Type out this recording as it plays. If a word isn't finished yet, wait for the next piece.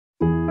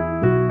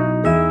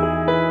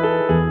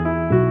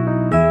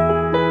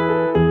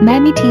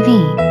Mammy TV.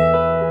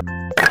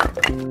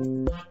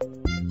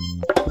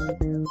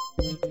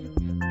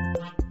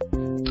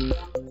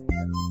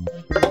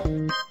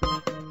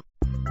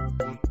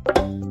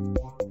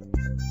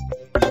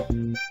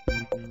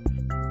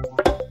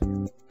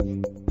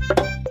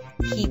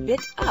 Keep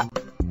it up.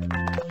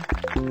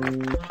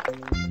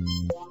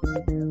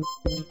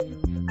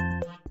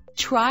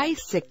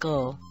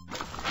 Tricycle.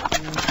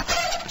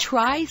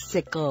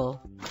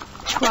 Tricycle.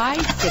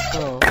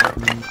 Tricycle.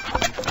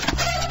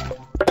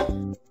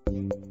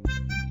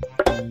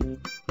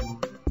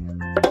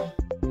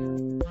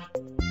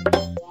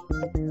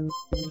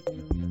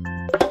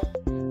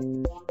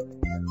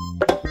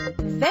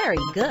 Very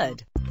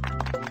good.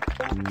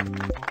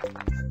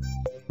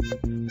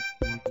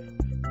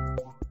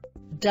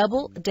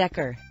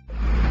 Double-decker.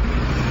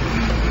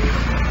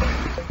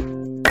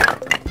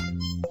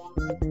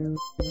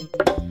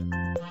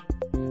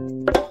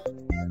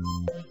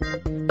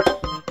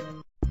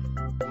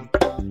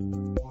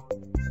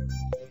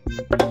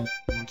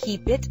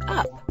 Keep it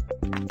up.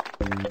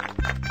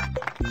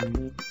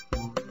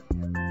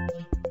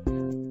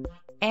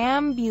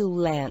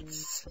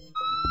 Ambulance.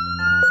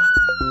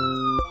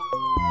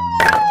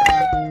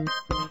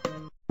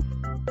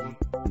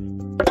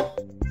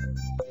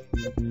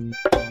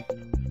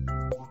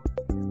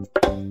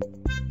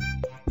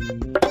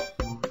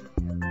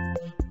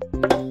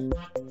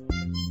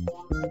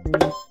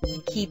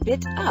 Keep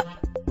it up.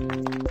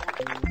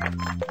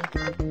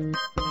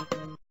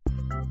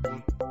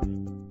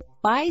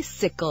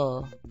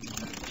 Bicycle.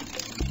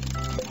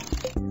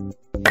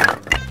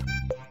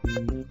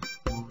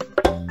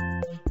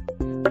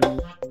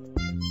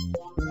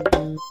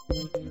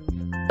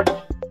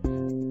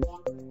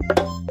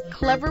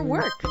 Clever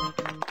work.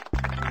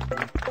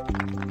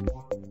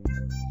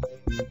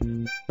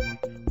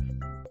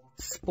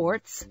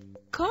 Sports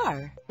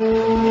car.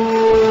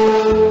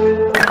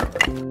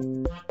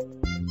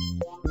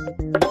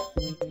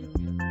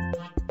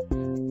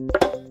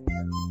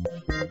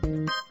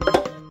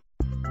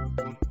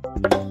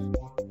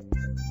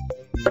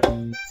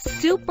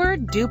 Super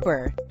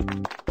duper.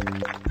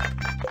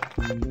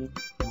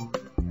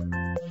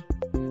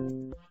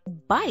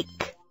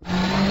 Bike.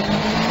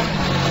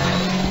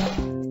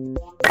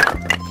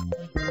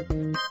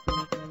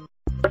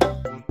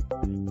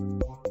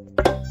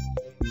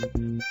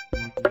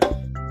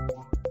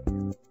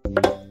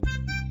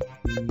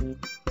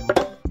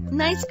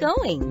 Nice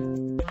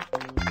going.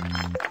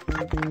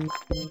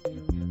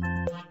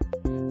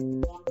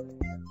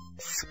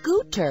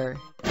 Scooter.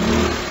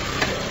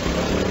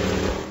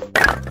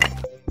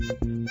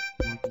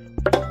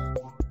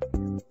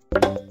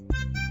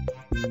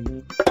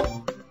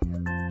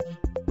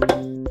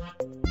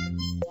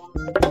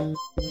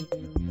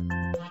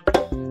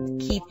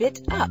 Keep it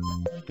up.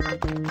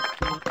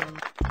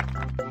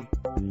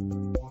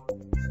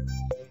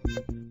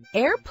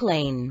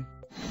 Airplane.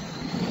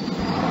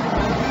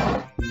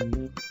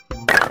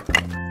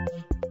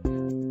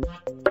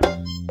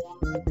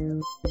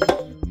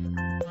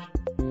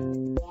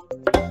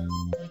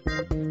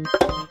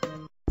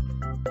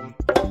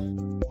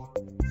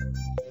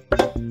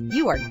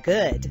 You are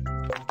good.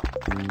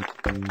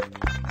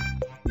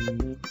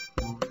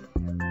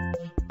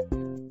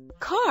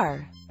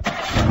 Car.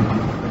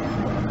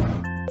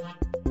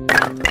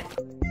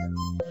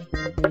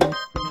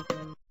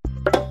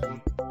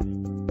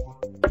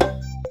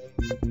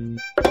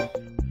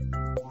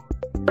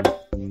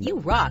 You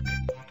rock.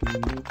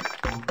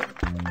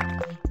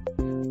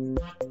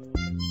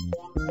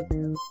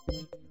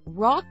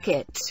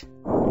 Rocket.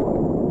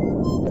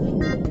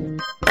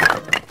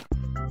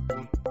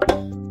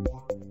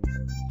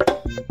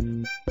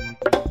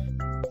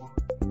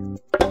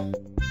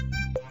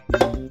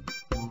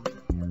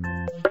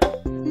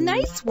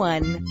 Nice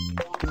one.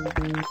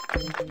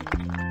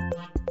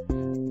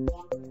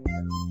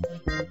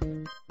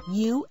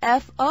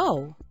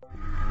 UFO.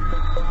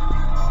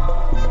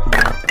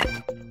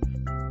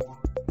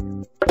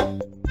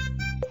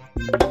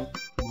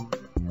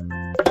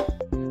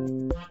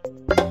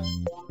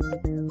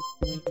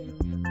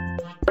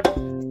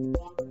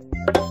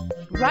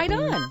 Right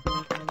on.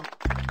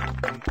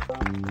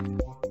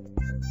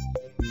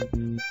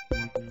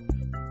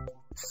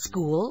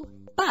 School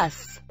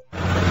bus.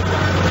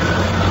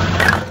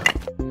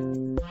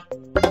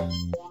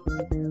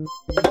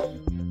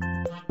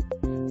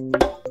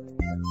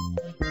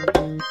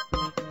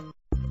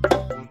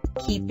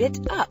 Keep it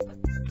up.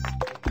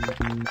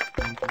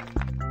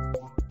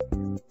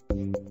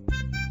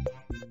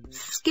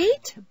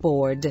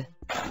 Skateboard.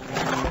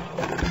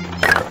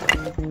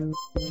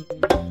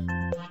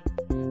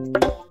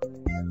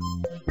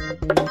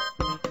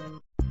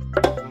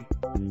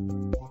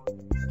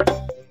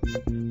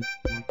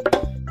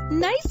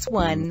 Nice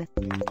one.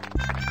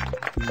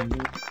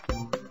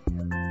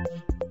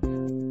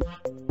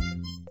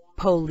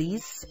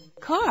 Police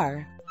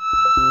car.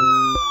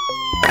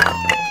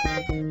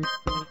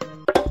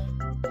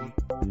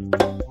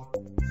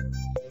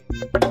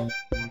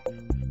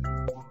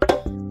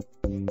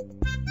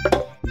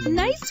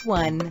 Nice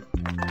one.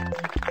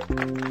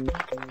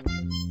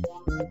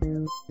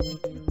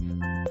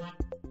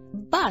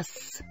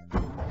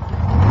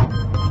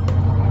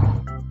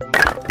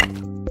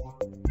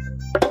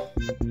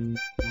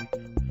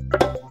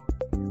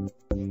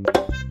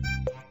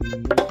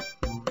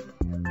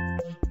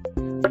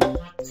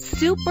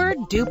 Super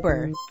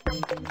duper.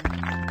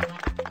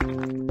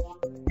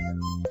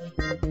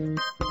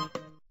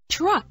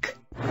 Truck.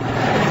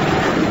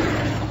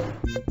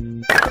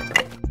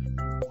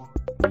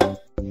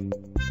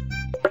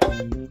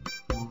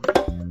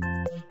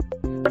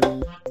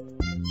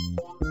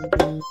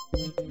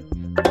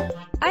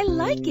 I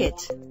like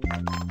it.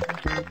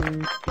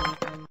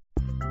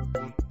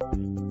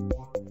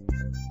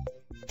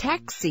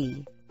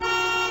 Taxi.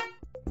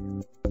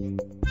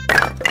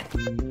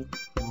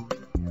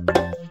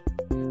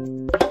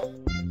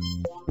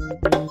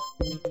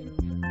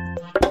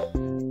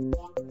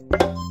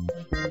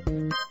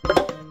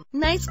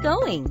 Nice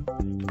going.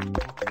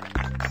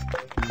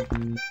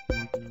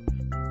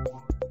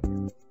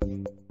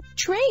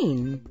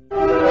 Train.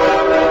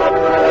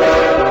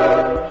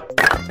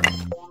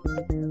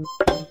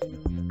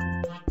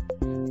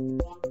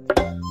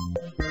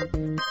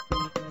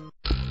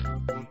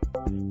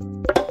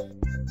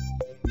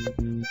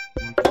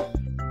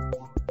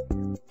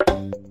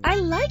 I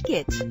like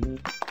it.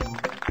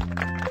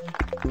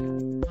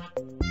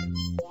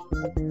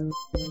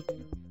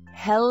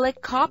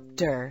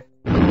 Helicopter.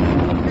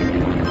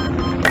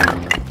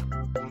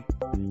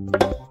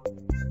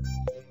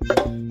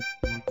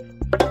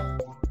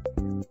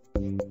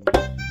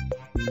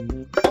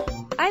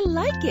 I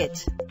like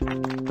it.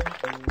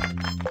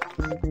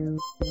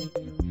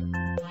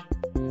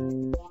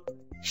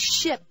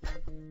 Ship.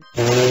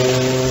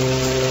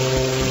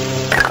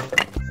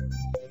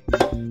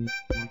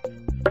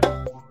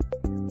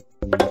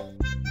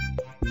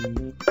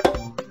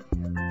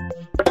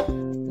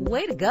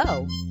 Way to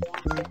go.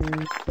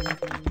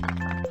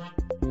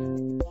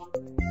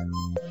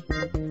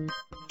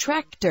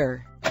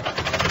 Tractor.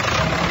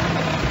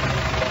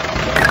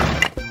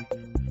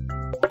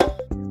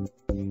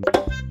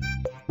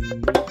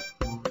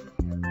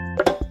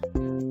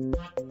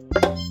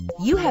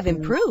 You have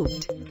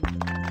improved.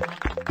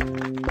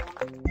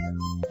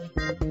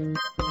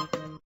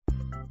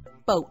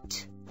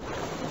 Boat.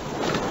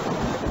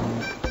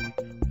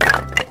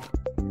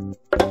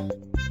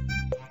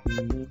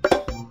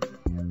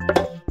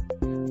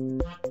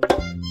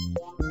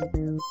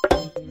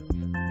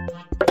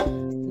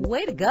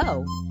 Way to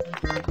go.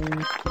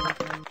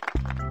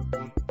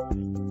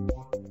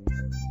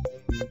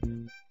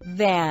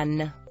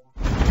 Van.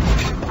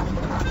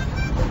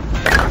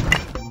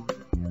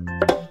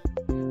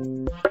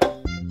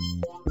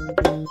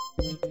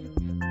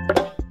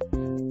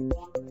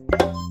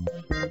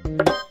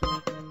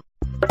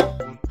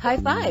 High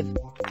five.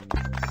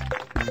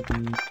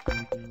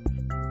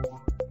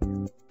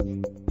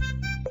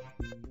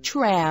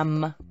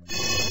 Tram.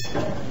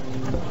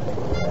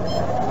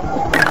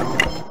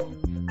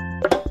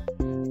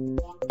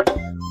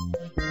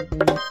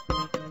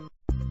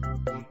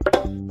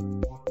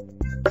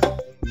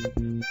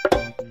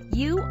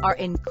 You are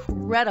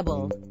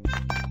incredible.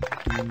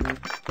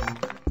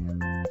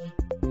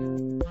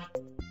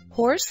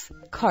 Horse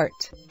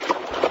cart.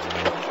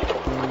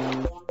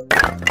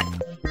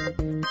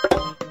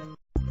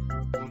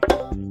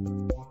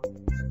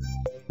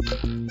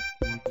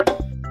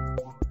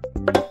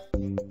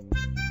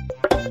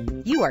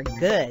 You are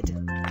good.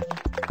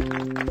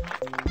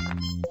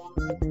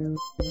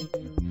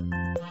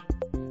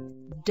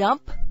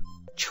 Dump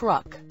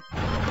truck.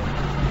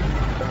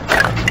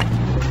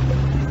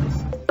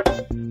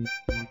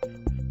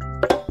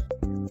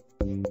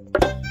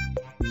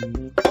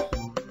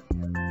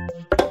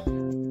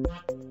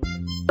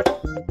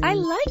 I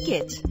like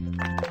it.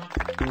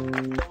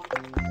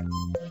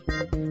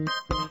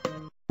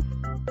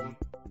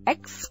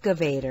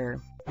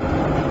 Excavator.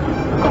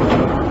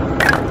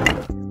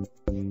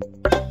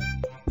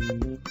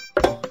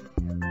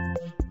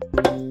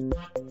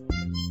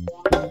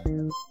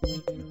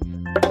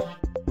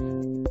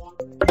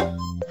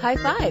 High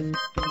five.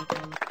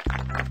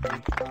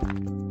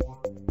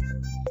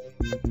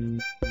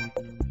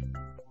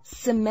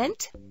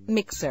 Cement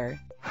mixer.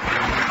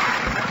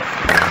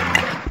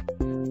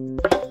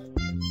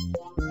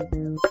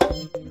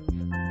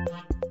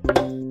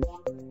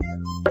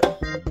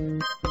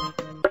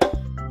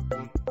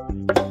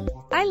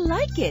 I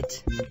like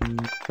it.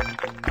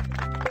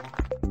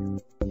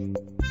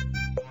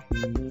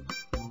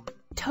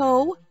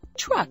 Tow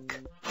truck.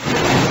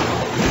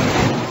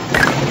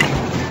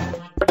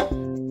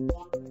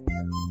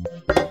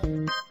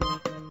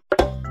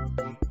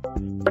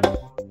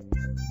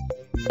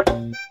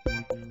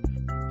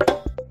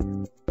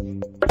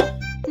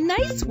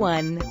 Nice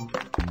one.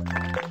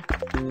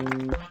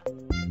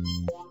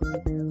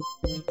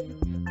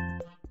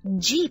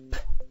 Jeep.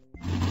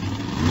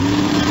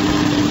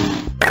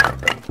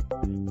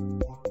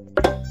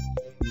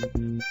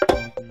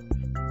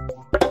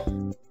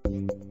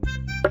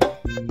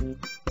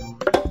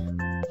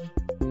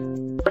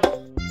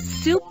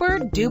 Super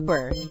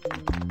duper.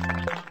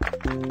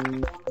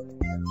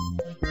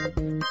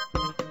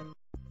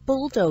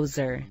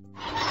 Bulldozer.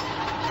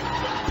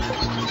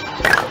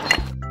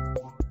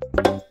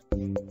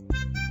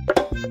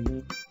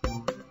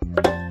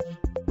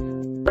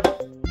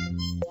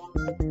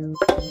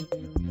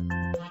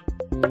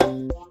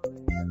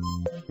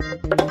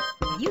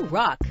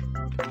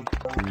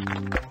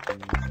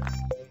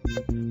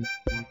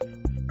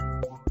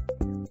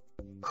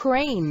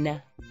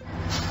 Crane.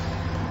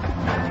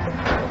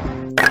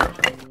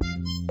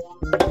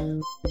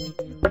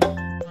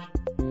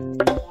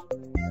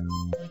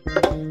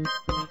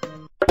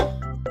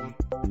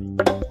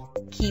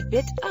 Keep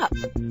it up.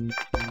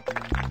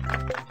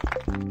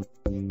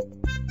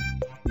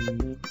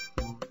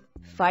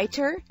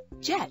 Fighter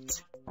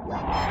jet.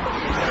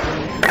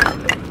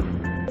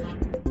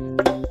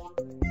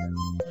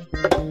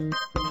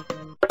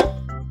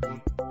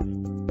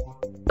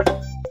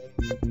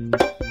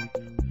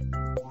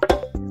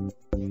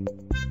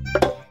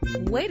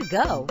 Way to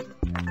go!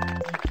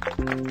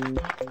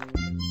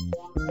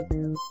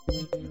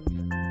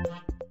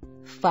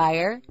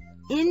 Fire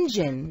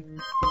engine.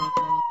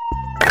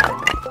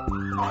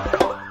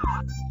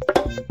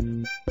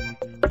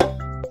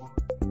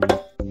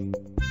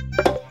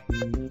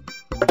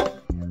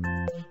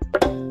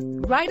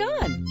 Right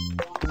on!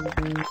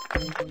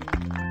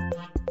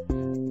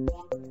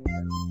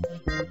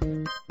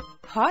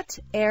 Hot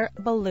air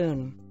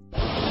balloon.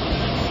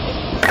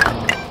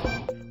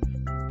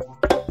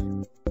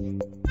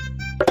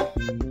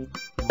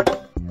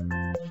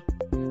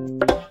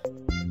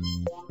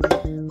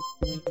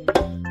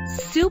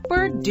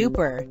 Super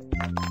duper.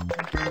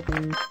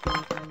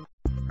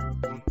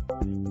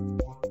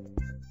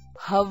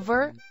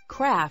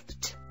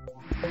 Hovercraft.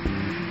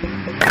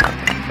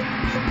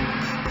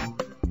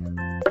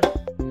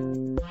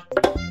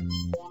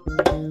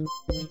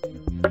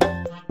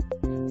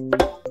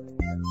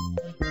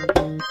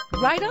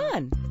 Right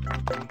on!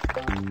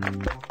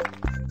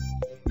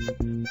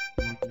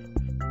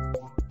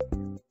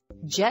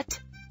 Jet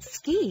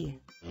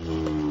ski.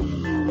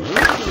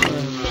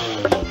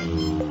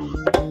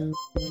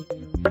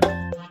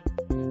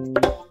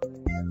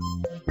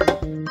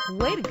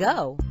 Way to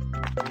go!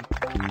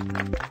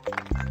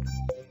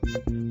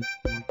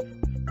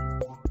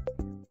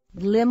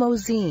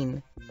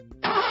 Limousine.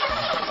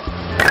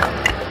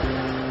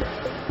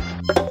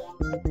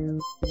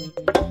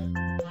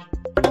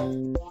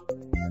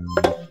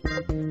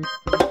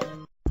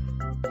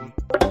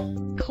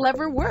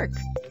 Clever work!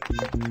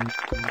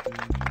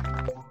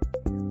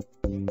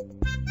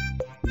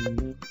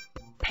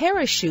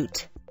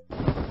 Parachute.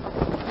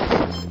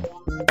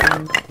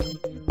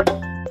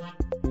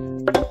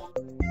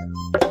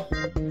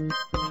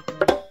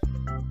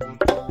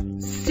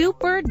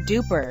 Super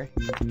duper.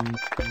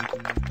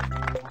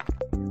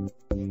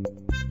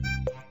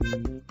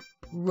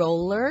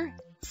 Roller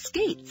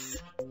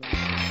skates.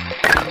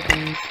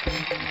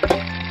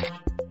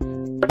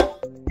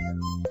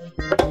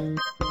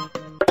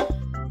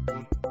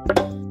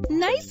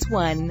 Nice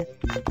one.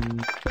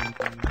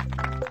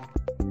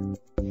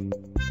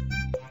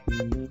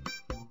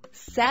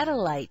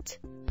 Satellite.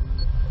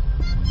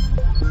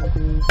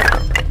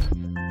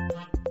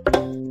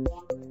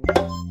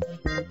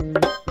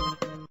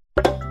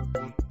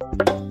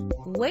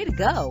 Way to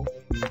go!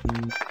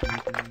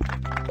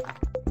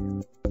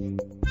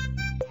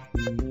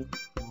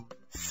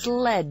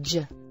 Sledge.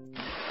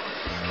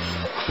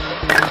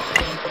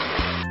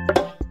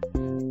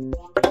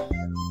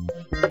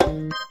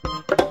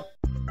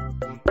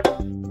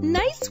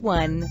 Nice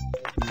one!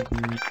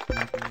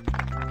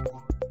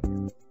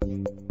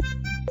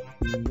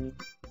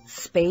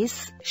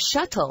 Space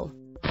shuttle.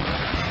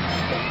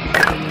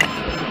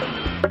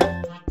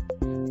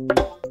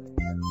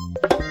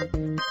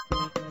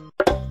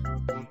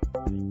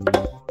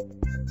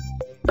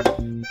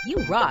 You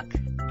rock!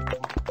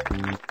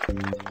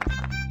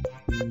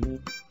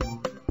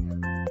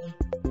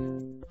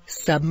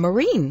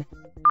 Submarine.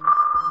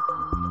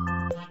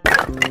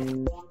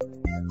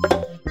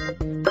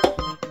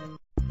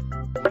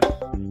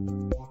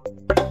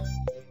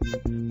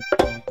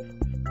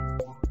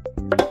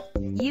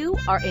 You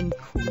are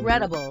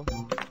incredible!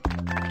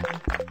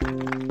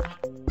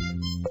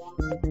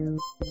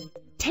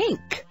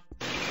 Tank.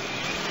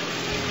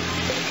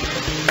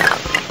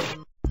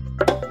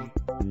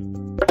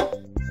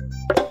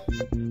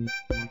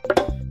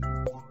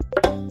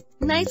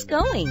 Nice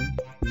going!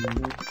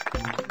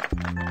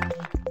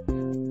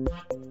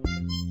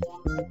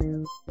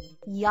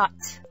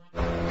 Yacht.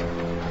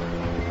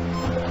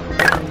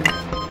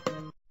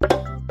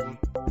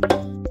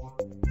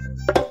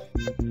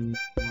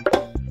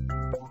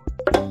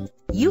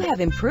 You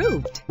have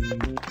improved.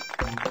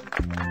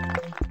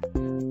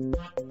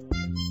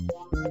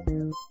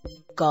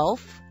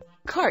 Golf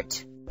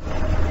cart.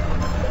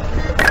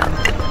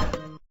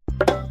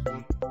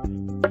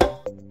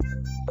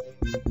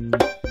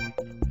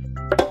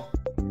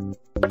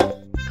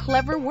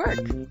 Clever work.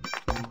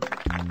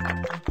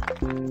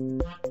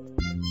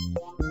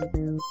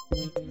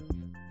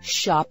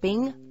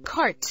 Shopping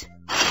cart.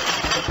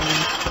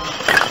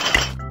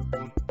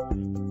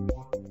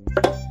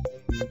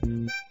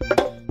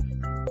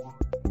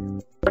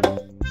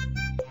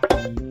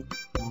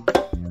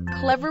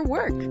 Clever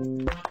work.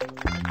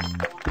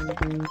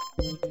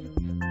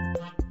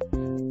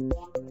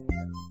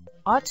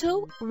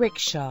 Auto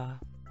rickshaw.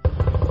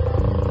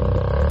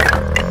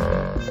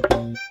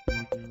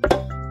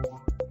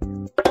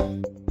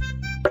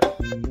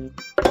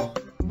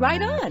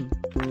 Right on.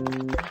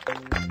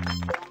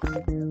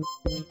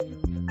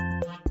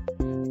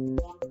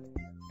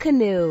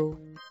 Canoe.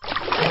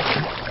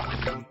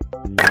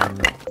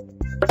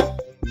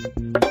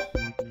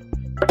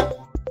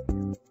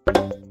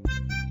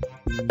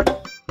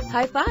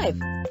 High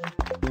five.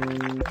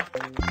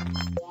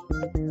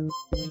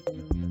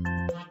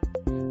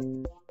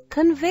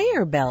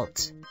 Conveyor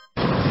belt.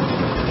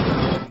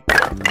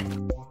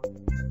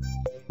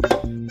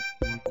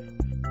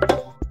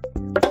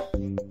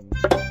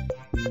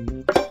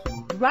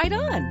 Right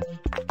on.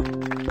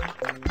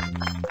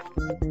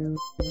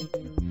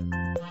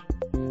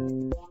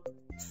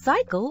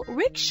 Cycle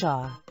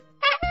rickshaw.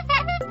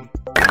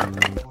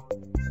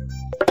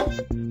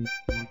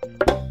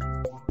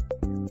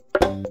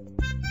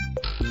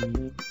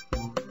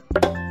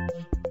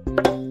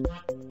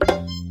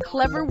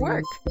 Clever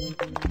work.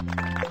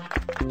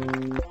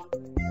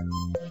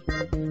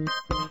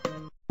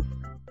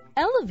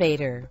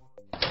 Elevator.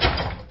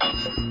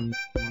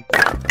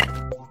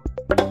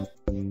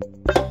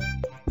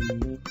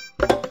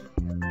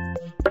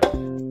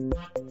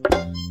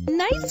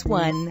 Nice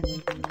one.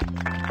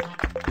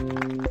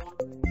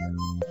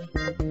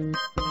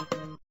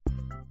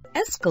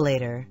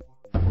 Escalator.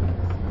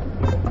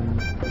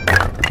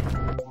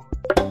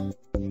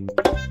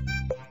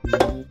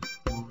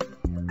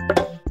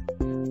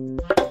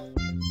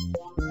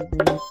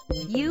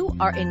 You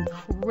are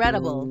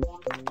incredible.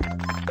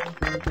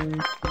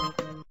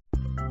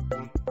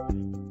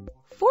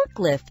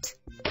 Forklift.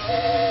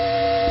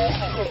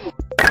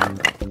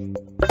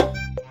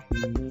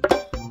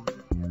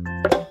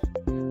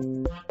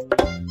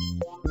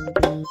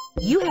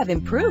 You have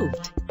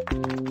improved.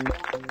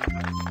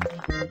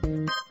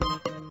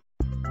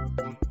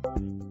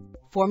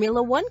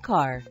 Formula One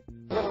car.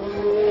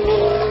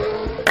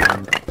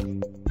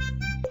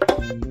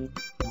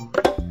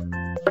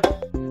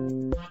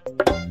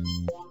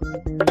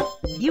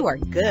 You are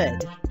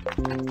good.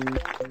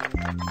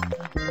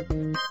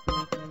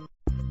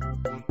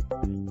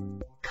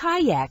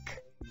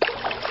 Kayak.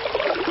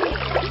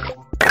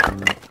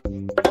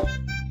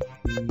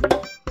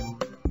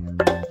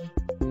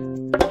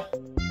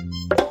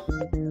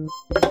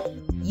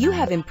 You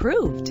have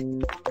improved.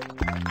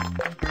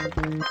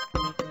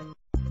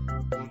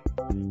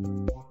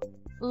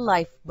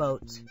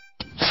 Lifeboat.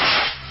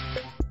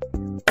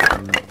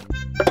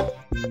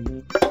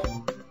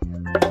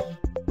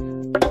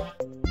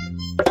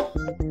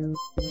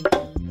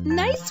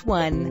 Nice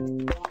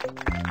one.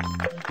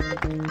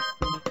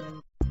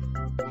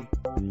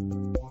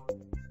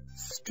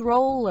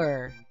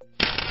 Stroller.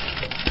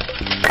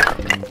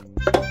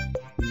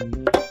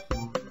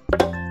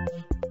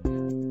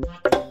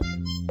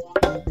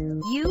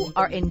 You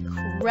are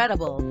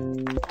incredible.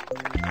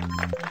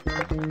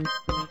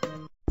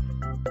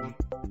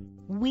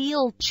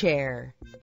 Wheelchair.